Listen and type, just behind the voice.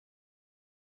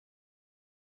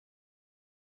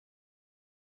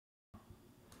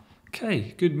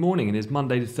Okay, good morning. It is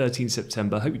Monday the 13th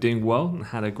September. Hope you're doing well and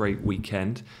had a great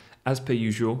weekend. As per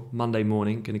usual, Monday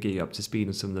morning, going to get you up to speed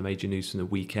on some of the major news from the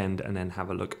weekend and then have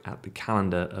a look at the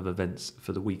calendar of events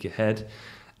for the week ahead.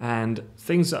 And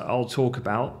things that I'll talk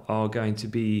about are going to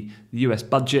be the US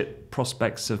budget,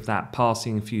 prospects of that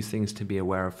passing, a few things to be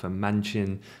aware of for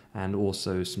Manchin, and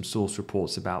also some source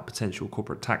reports about potential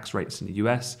corporate tax rates in the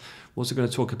US. We're also going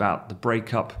to talk about the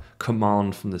breakup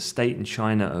command from the state in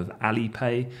China of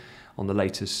Alipay on the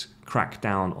latest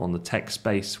crackdown on the tech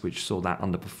space, which saw that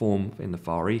underperform in the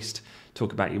Far East.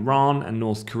 Talk about Iran and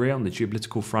North Korea on the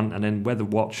geopolitical front, and then weather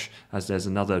watch as there's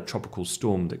another tropical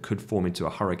storm that could form into a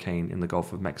hurricane in the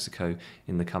Gulf of Mexico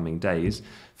in the coming days.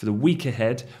 For the week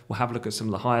ahead, we'll have a look at some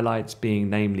of the highlights, being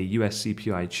namely US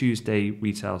CPI Tuesday,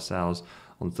 retail sales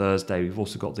on Thursday. We've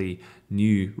also got the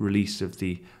new release of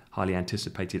the highly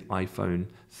anticipated iPhone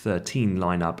 13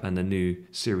 lineup and the new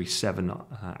Series 7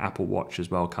 Apple Watch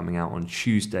as well coming out on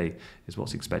Tuesday is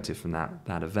what's expected from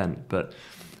that event. But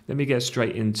let me get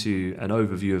straight into an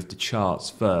overview of the charts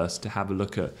first to have a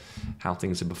look at how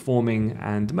things are performing.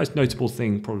 And the most notable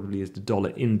thing probably is the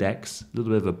dollar index, a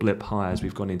little bit of a blip higher as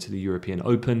we've gone into the European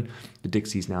Open. The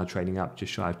Dixie's now trading up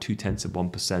just shy of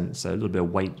 0.2%, so a little bit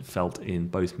of weight felt in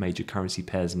both major currency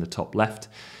pairs in the top left.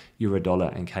 Euro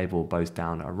dollar and cable both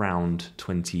down around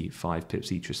 25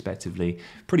 pips each respectively.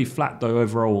 Pretty flat though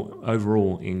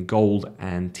overall in gold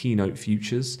and T-note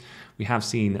futures. We have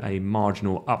seen a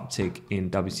marginal uptick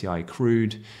in WTI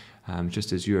crude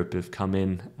just as Europe have come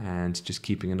in, and just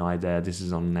keeping an eye there. This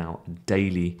is on now a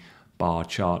daily bar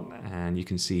chart, and you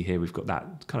can see here we've got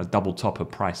that kind of double top of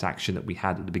price action that we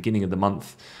had at the beginning of the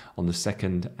month on the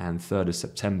 2nd and 3rd of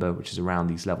September, which is around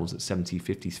these levels at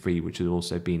 70.53, which has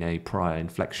also been a prior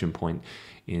inflection point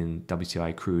in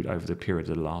WTI crude over the period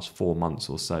of the last 4 months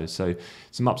or so. So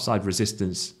some upside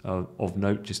resistance of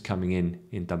note just coming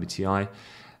in WTI.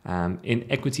 In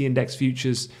equity index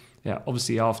futures,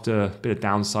 obviously after a bit of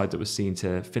downside that was seen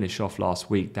to finish off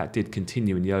last week, that did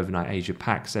continue in the overnight Asia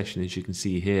Pac session, as you can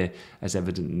see here, as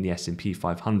evident in the S&P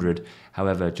 500.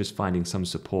 However, just finding some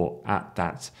support at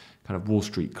that kind of Wall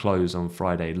Street close on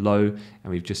Friday low,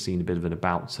 and we've just seen a bit of an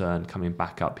about turn coming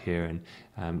back up here,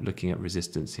 and looking at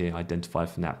resistance here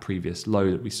identified from that previous low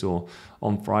that we saw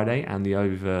on Friday and the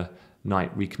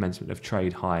overnight recommencement of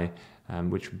trade high,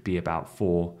 which would be about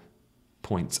 4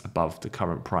 points above the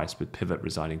current price, with pivot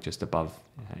residing just above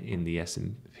in the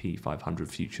S&P 500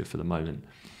 future for the moment.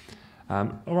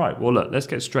 All right, well look, let's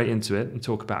get straight into it and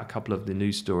talk about a couple of the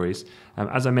news stories.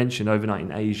 As I mentioned, overnight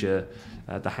in Asia,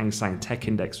 the Hang Seng Tech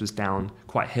Index was down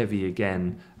quite heavy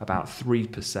again, about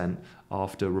 3%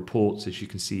 after reports, as you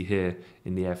can see here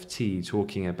in the FT,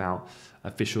 talking about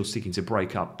officials seeking to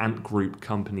break up Ant Group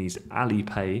companies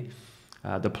Alipay.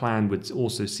 The plan would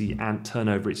also see Ant turn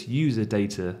over its user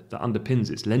data that underpins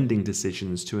its lending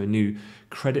decisions to a new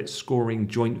credit scoring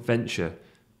joint venture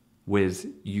with,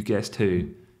 you guessed who?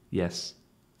 Yes,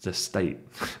 the state.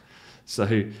 So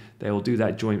they will do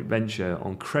that joint venture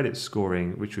on credit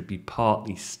scoring, which would be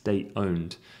partly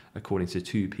state-owned, according to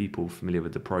two people familiar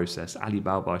with the process.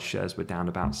 Alibaba shares were down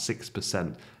about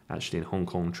 6% actually in Hong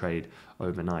Kong trade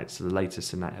overnight. So the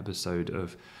latest in that episode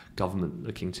of government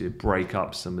looking to break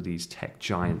up some of these tech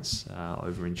giants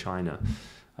over in China.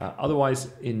 Otherwise,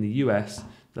 in the US,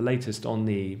 the latest on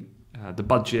the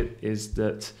budget is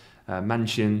that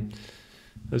Manchin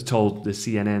has told the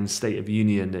CNN State of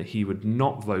Union that he would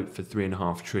not vote for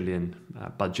 $3.5 trillion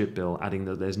budget bill, adding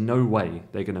that there's no way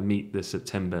they're going to meet the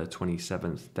September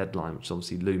 27th deadline, which is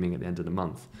obviously looming at the end of the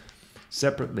month.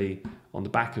 Separately, on the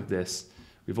back of this,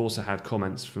 we've also had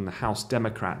comments from the House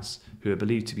Democrats, who are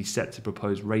believed to be set to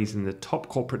propose raising the top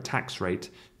corporate tax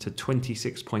rate to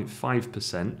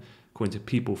 26.5%, according to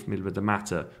people familiar with the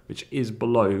matter, which is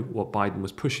below what Biden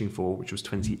was pushing for, which was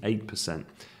 28%.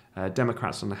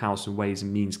 Democrats on the House and Ways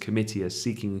and Means Committee are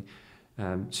seeking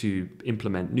to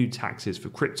implement new taxes for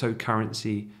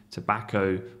cryptocurrency,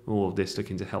 tobacco, all of this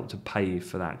looking to help to pay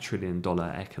for that $1 trillion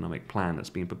economic plan that's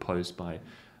being proposed by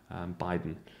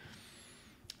Biden.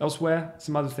 Elsewhere,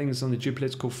 some other things on the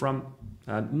geopolitical front,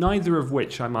 neither of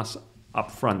which I must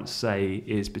upfront say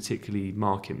is particularly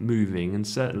market moving, and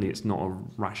certainly it's not a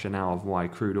rationale of why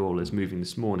crude oil is moving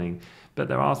this morning. But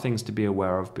there are things to be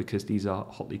aware of because these are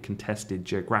hotly contested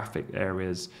geographic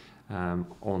areas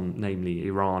on namely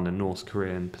Iran and North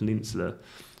Korean peninsula.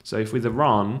 So if with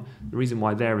Iran, the reason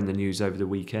why they're in the news over the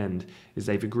weekend is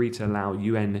they've agreed to allow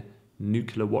UN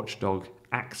nuclear watchdog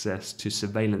access to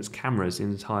surveillance cameras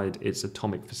inside its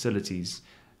atomic facilities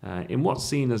in what's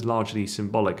seen as largely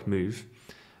symbolic move.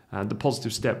 The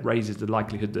positive step raises the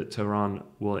likelihood that Tehran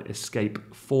will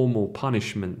escape formal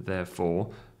punishment,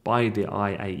 therefore, by the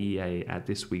IAEA at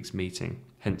this week's meeting,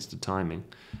 hence the timing,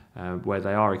 where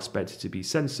they are expected to be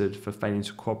censored for failing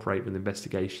to cooperate with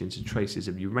investigations into traces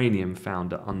of uranium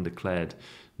found at undeclared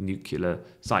nuclear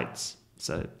sites.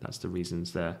 So that's the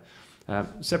reasons there.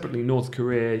 Separately, North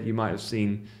Korea, you might have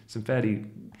seen some fairly,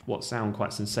 what sound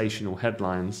quite sensational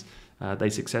headlines.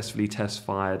 They successfully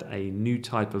test-fired a new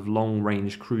type of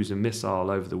long-range cruiser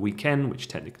missile over the weekend, which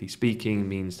technically speaking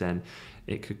means then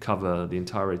it could cover the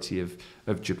entirety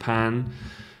of Japan,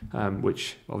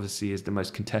 which obviously is the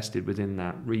most contested within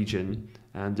that region.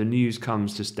 And the news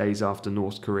comes just days after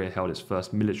North Korea held its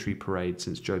first military parade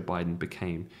since Joe Biden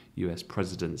became US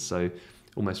president. So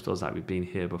almost feels like we've been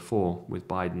here before, with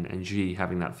Biden and Xi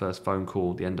having that first phone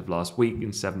call at the end of last week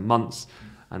in 7 months.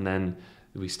 And then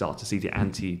we start to see the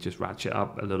ante just ratchet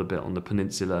up a little bit on the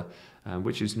peninsula,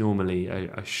 which is normally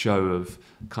a show of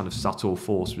kind of subtle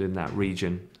force within that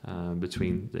region,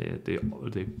 between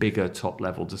the bigger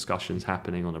top-level discussions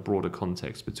happening on a broader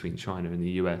context between China and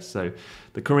the US. So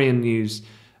the Korean news,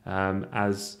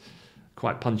 as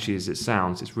quite punchy as it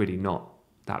sounds, it's really not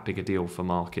that big a deal for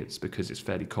markets because it's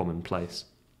fairly commonplace.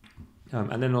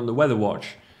 And then on the weather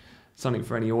watch, something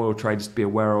for any oil traders to be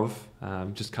aware of,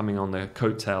 just coming on the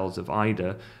coattails of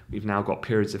Ida, we've now got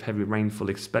periods of heavy rainfall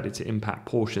expected to impact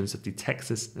portions of the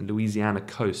Texas and Louisiana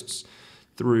coasts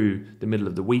through the middle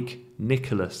of the week.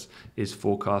 Nicholas is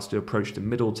forecast to approach the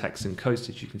middle Texan coast,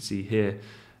 as you can see here,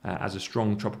 as a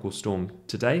strong tropical storm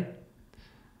today,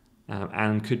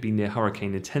 and could be near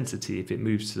hurricane intensity if it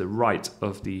moves to the right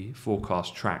of the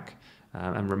forecast track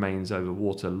and remains over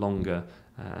water longer.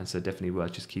 And so definitely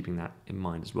worth just keeping that in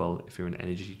mind as well if you're an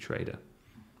energy trader.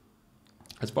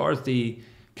 As far as the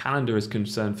calendar is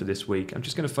concerned for this week, I'm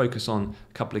just going to focus on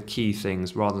a couple of key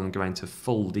things rather than go into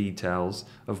full details,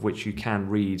 of which you can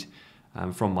read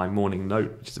from my morning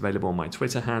note, which is available on my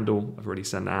Twitter handle. I've already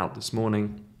sent it out this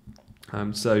morning.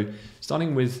 So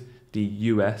starting with the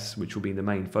US, which will be the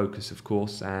main focus, of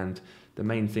course, and the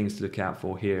main things to look out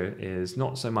for here is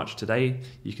not so much today.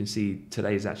 You can see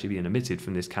today is actually being omitted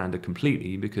from this calendar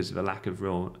completely because of a lack of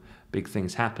real big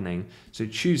things happening. So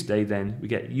Tuesday then we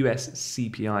get US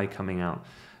CPI coming out.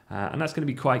 And that's going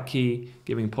to be quite key,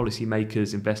 giving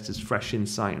policymakers, investors fresh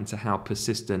insight into how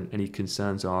persistent any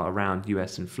concerns are around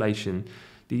US inflation.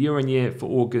 The year-on-year for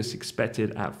August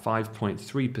expected at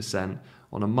 5.3%.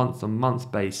 On a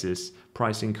month-on-month basis,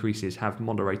 price increases have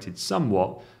moderated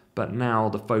somewhat, but now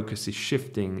the focus is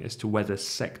shifting as to whether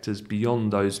sectors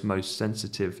beyond those most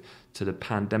sensitive to the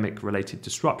pandemic-related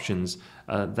disruptions,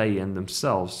 they in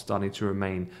themselves starting to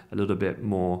remain a little bit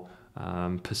more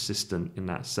persistent in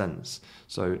that sense.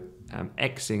 So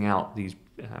Xing out these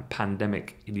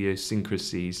pandemic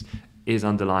idiosyncrasies is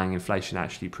underlying inflation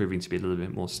actually proving to be a little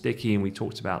bit more sticky. And we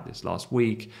talked about this last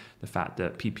week, the fact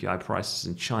that PPI prices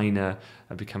in China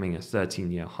are becoming a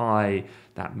 13-year high.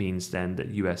 That means then that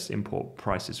US import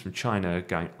prices from China are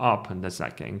going up, and there's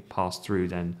that getting passed through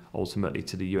then ultimately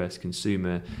to the US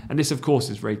consumer. And this, of course,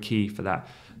 is very key for that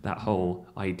whole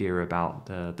idea about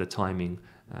the timing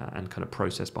and kind of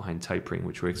process behind tapering,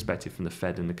 which we're expected from the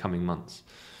Fed in the coming months.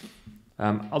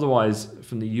 Otherwise,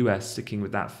 from the US, sticking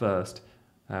with that first,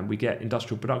 we get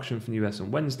industrial production from the US on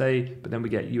Wednesday, but then we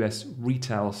get US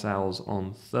retail sales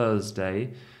on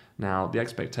Thursday. Now, the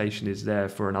expectation is there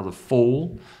for another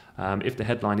fall. If the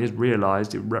headline is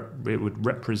realized, it would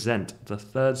represent the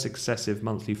third successive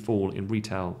monthly fall in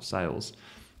retail sales.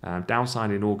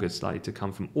 Downside in August likely to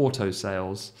come from auto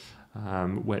sales,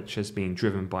 which has been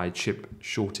driven by chip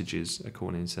shortages,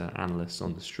 according to analysts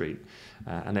on the street.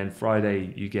 And then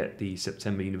Friday, you get the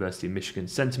September University of Michigan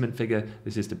sentiment figure.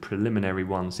 This is the preliminary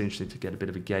one. It's interesting to get a bit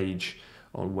of a gauge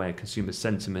on where consumer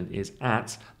sentiment is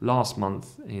at. Last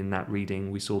month in that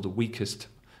reading, we saw the weakest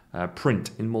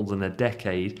print in more than a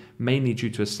decade, mainly due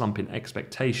to a slump in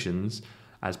expectations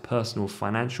as personal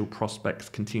financial prospects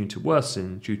continue to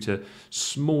worsen due to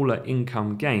smaller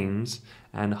income gains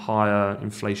and higher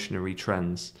inflationary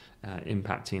trends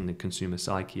impacting the consumer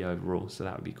psyche overall. So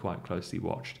that would be quite closely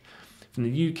watched. From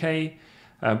the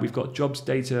UK, we've got jobs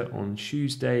data on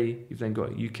Tuesday. You've then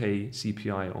got UK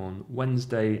CPI on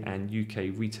Wednesday, and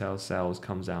UK retail sales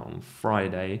comes out on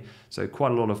Friday. So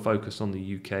quite a lot of focus on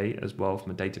the UK as well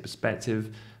from a data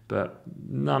perspective, but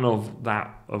none of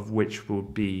that of which will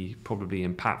be probably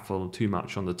impactful too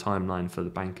much on the timeline for the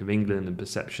Bank of England and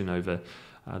perception over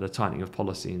the tightening of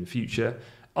policy in the future.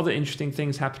 Other interesting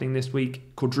things happening this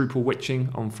week: quadruple witching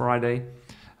on Friday.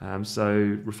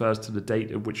 So refers to the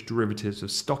date at which derivatives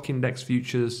of stock index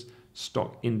futures,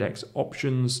 stock index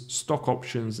options, stock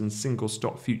options, and single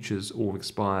stock futures all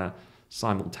expire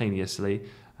simultaneously.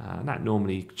 And that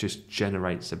normally just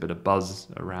generates a bit of buzz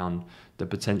around the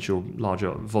potential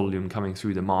larger volume coming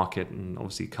through the market, and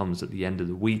obviously comes at the end of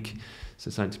the week.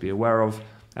 So something to be aware of.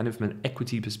 And then from an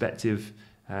equity perspective,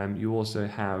 you also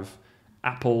have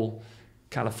Apple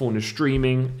California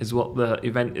streaming is what the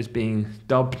event is being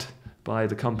dubbed by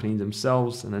the company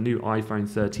themselves, and a new iPhone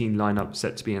 13 lineup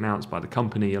set to be announced by the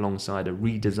company alongside a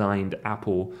redesigned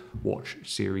Apple Watch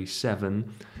Series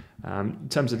 7. In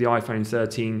terms of the iPhone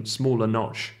 13, smaller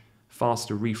notch,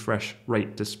 faster refresh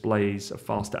rate displays, a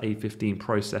faster A15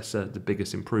 processor, the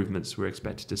biggest improvements we're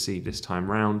expected to see this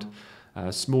time round.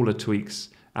 Smaller tweaks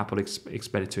Apple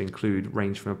expected to include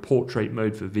range from a portrait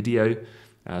mode for video,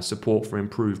 support for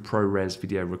improved ProRes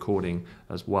video recording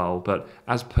as well. But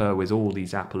as per with all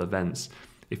these Apple events,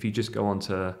 if you just go on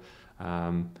to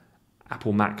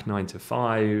Apple Mac 9 to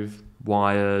 5,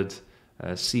 Wired,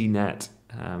 CNET,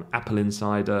 Apple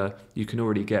Insider, you can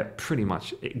already get pretty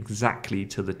much exactly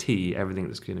to the T everything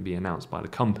that's going to be announced by the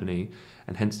company,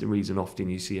 and hence the reason often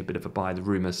you see a bit of a buy the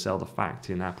rumor, sell the fact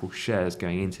in Apple shares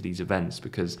going into these events,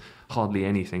 because hardly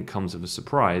anything comes of a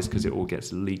surprise because it all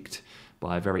gets leaked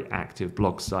by very active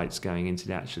blog sites going into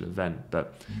the actual event.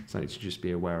 But something to just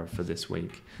be aware of for this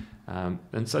week.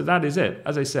 And so that is it.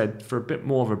 As I said, for a bit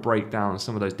more of a breakdown of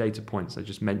some of those data points I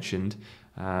just mentioned,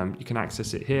 you can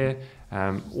access it here.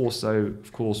 Also,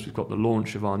 of course, we've got the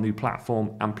launch of our new platform,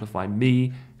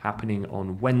 AmplifyME, happening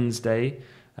on Wednesday.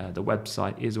 The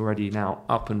website is already now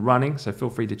up and running, so feel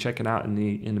free to check it out in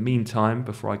the meantime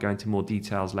before I go into more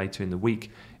details later in the week.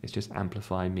 It's just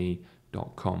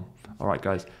AmplifyMe.com. All right,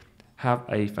 guys, have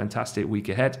a fantastic week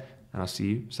ahead, and I'll see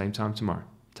you same time tomorrow.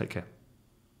 Take care.